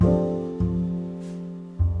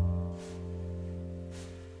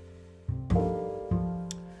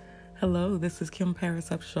Hello, this is Kim Paris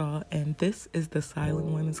Upshaw, and this is the Silent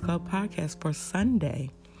Women's Club podcast for Sunday,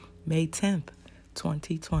 May 10th,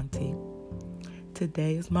 2020.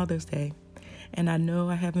 Today is Mother's Day, and I know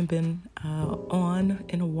I haven't been on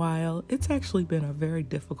in a while. It's actually been a very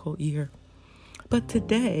difficult year. But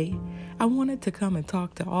today, I wanted to come and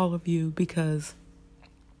talk to all of you because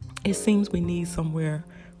it seems we need somewhere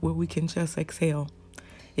where we can just exhale.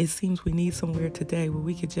 It seems we need somewhere today where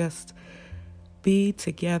we could just be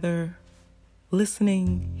together,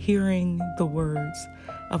 listening, hearing the words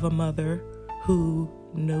of a mother who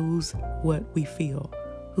knows what we feel,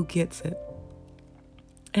 who gets it.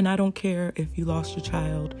 And I don't care if you lost your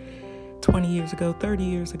child 20 years ago, 30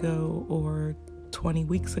 years ago, or 20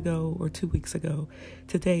 weeks ago, or 2 weeks ago.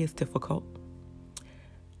 Today is difficult.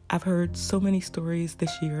 I've heard so many stories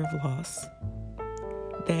this year of loss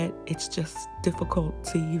that it's just difficult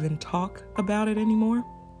to even talk about it anymore.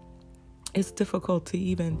 It's difficult to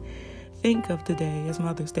even think of today as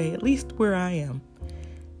Mother's Day, at least where I am.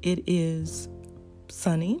 It is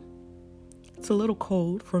sunny. It's a little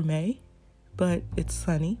cold for May, but it's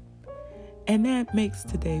sunny. And that makes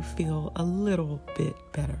today feel a little bit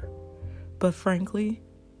better. But frankly,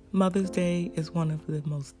 Mother's Day is one of the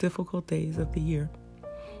most difficult days of the year.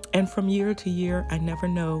 And from year to year, I never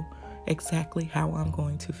know exactly how I'm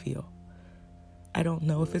going to feel. I don't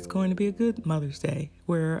know if it's going to be a good Mother's Day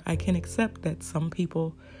where I can accept that some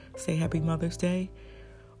people say Happy Mother's Day,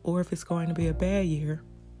 or if it's going to be a bad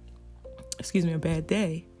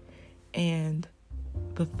day, and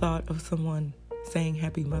the thought of someone saying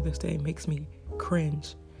Happy Mother's Day makes me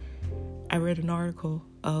cringe. I read an article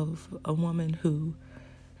of a woman who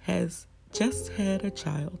has just had a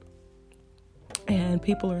child, and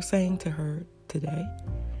people are saying to her today,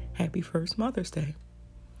 Happy first Mother's Day.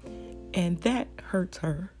 And that hurts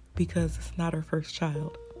her because it's not her first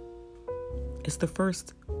child. It's the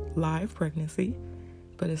first live pregnancy,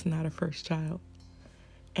 but it's not her first child.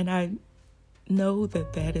 And I know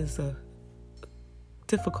that that is a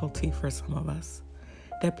difficulty for some of us,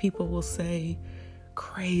 that people will say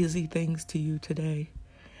crazy things to you today.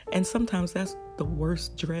 And sometimes that's the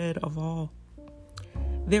worst dread of all.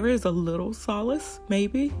 There is a little solace,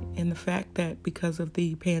 maybe, in the fact that because of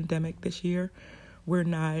the pandemic this year, we're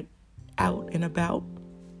not out and about.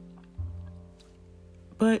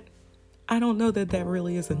 But I don't know that that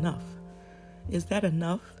really is enough. Is that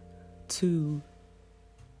enough to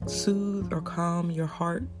soothe or calm your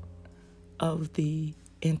heart of the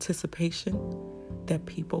anticipation that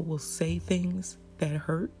people will say things that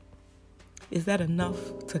hurt? Is that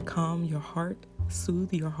enough to calm your heart,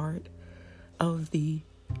 soothe your heart of the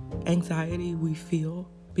anxiety we feel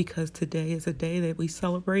because today is a day that we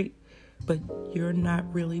celebrate, but you're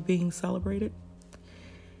not really being celebrated?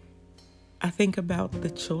 I think about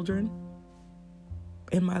the children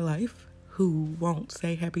in my life who won't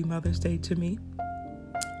say Happy Mother's Day to me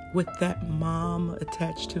with that mom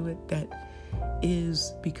attached to it that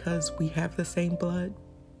is because we have the same blood.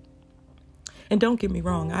 And don't get me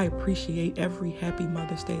wrong, I appreciate every Happy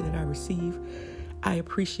Mother's Day that I receive. I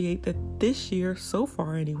appreciate that this year, so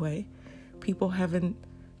far anyway, people haven't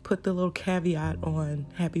put the little caveat on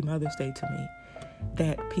Happy Mother's Day to me,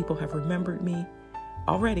 that people have remembered me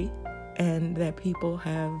already, and that people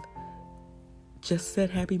have just said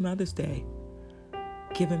Happy Mother's Day,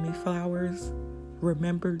 given me flowers,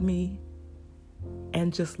 remembered me,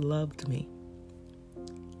 and just loved me.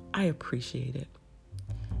 I appreciate it.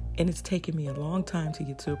 And it's taken me a long time to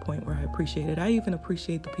get to a point where I appreciate it. I even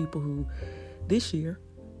appreciate the people who this year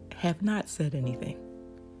have not said anything.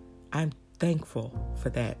 I'm thankful for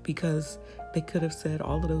that because they could have said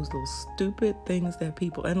all of those little stupid things that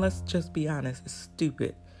people, and let's just be honest, it's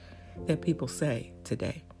stupid that people say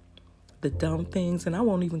today. The dumb things, and I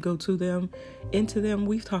won't even go into them.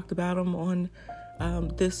 We've talked about them on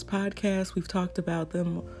this podcast. We've talked about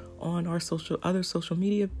them on our other social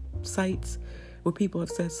media sites where people have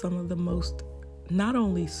said some of the most not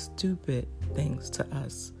only stupid things to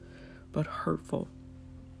us, but hurtful.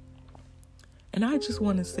 And I just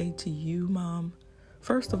want to say to you, Mom,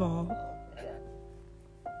 first of all,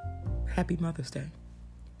 Happy Mother's Day.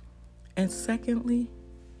 And secondly,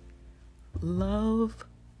 love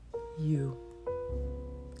you.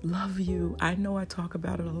 Love you. I know I talk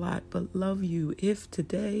about it a lot, but love you. If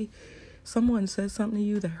today someone says something to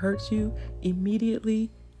you that hurts you,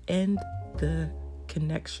 immediately end the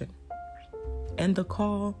connection, end the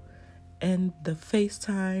call, end the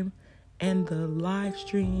FaceTime, end the live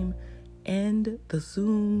stream, end the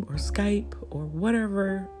Zoom or Skype or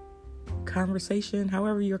whatever conversation,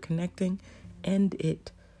 however you're connecting, end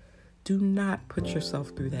it. Do not put yourself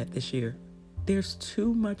through that this year. There's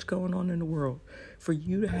too much going on in the world for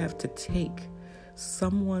you to have to take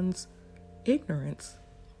someone's ignorance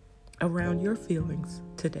around your feelings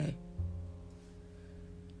today.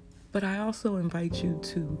 But I also invite you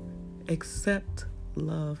to accept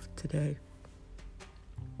love today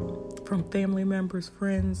from family members,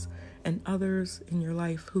 friends, and others in your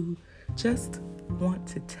life who just want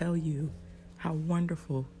to tell you how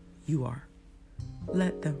wonderful you are.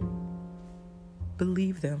 Let them.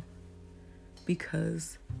 Believe them.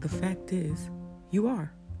 Because the fact is, you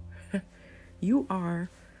are. You are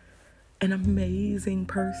an amazing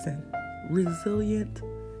person, resilient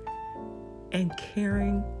and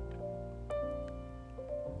caring,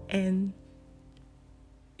 and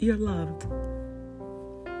you're loved.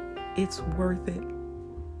 It's worth it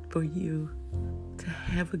for you to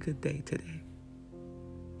have a good day today.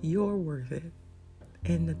 You're worth it,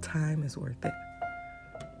 and the time is worth it.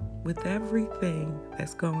 With everything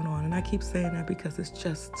that's going on, and I keep saying that because it's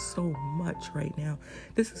just so much right now.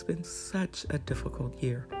 This has been such a difficult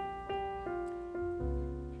year.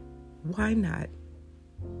 Why not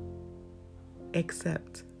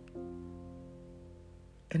accept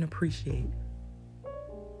and appreciate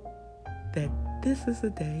that this is a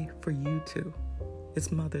day for you too.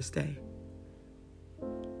 It's Mother's Day.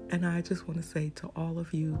 And I just want to say to all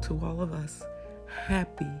of you, to all of us,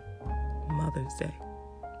 happy Mother's Day.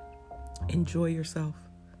 Enjoy yourself.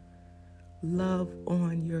 Love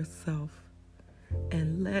on yourself.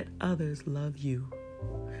 And let others love you.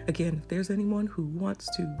 Again, if there's anyone who wants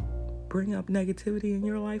to bring up negativity in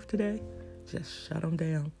your life today, just shut them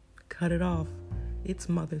down. Cut it off. It's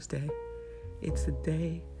Mother's Day. It's a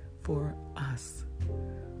day for us.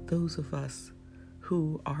 Those of us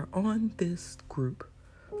who are on this group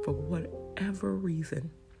for whatever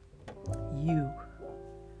reason, you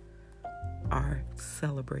are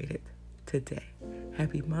celebrated today.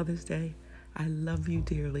 Happy Mother's Day. I love you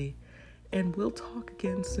dearly. And we'll talk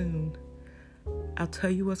again soon. I'll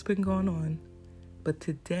tell you what's been going on. But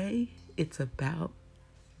today, it's about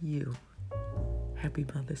you. Happy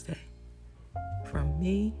Mother's Day. From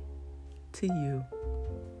me to you.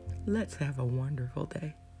 Let's have a wonderful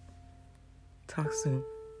day. Talk soon.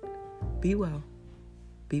 Be well.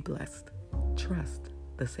 Be blessed. Trust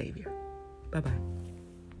the Savior. Bye-bye.